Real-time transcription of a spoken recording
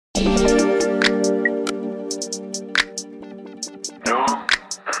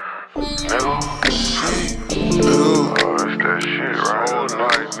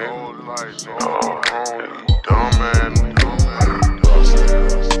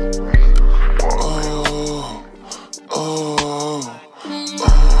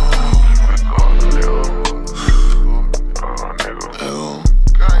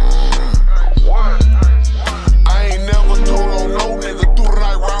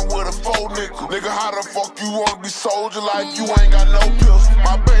Nigga, how the fuck you wanna be Soulja like you ain't got no pills?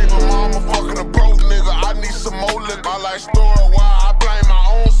 My baby mama fucking a broke nigga, I need some more liquor. My life story, why I blame my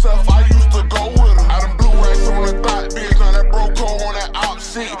own self, I used to go with her. I done blue racks on the thought, bitch, now that broke hole on that op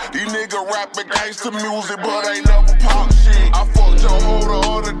shit. These niggas rapping gangsta music, but ain't never pop shit. I fucked your hoe the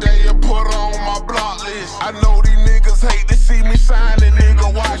other day and put her on my block list. I know these niggas hate to see me shining,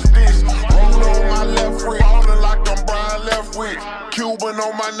 nigga, watch this. Roll on my left wrist, ballin' like I'm Brian Leftwich. Cuban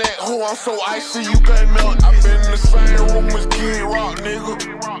on my neck, who I'm so icy you can't melt. I been in the same room as Kid Rock, nigga.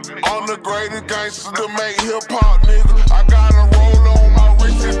 I'm the greatest gangster to make hip-hop, nigga. I got a roll on my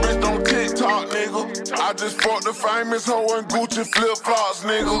wrist, this bitch on TikTok, nigga. I just fucked the famous hoe in Gucci flip-flops,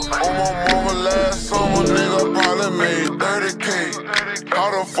 nigga. On my mama last summer, nigga, probably made 30K.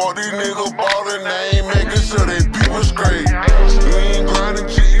 How the fuck these niggas bought a name, making sure they people straight. You ain't grinding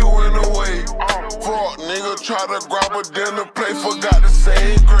G, you in the way. Fuck, nigga, try to grab a dinner plate, forgot to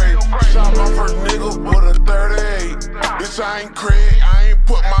say grade. Shot my first nigga with a 38. Bitch, I ain't crazy, I ain't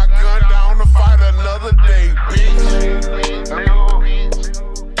put my gun down to fight another day, bitch.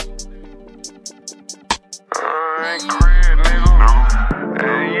 I ain't crazy, nigga.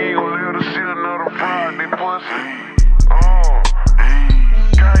 Hey, you ain't gon' live to see another Friday, pussy.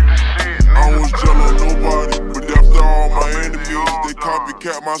 I was jealous of nobody, but after all my enemies, they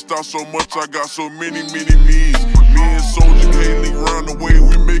copycat my style so much, I got so many me's. Me and Soulja can't leak round the way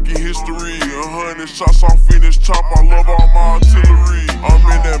we making history. 100 shots off in this chop, I love all my artillery. I'm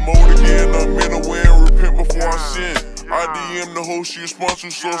in that mode again, I'm in a way and repent before I sin. I DM the hoe, she responds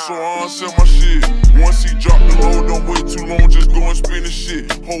to so I unsend my shit. Once he drop the load, don't wait too long, just go and spin the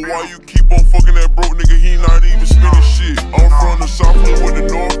shit. Ho, why you keep on fucking that broke nigga, he not even spinning shit. I'm from the south, live with the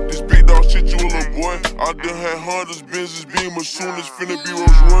north, this big dog shit, you a little boy. I done had hundreds, Benz's beam, as soon as finna be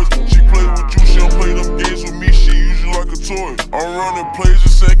Rolls Royce. She play with you, she don't play them games with me, she use you like a toy. I'm running plays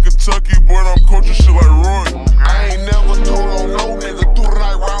just in Kentucky, but I'm coaching shit like Roy. I ain't never told on no nigga, through the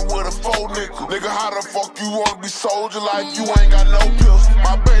night round with a faux nigga. Nigga, how the fuck you wanna be Soulja like you ain't got no pills?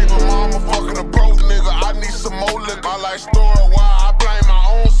 My baby mama fucking a broke nigga, I need some more liquor. My life story, why I blame my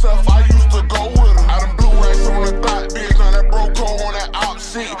own self, I used to go with her. I done blue racks on the thought, bitch, now that broke hole on that op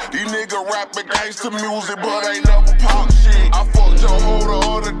shit. These niggas rapping gangsta music, but ain't never pop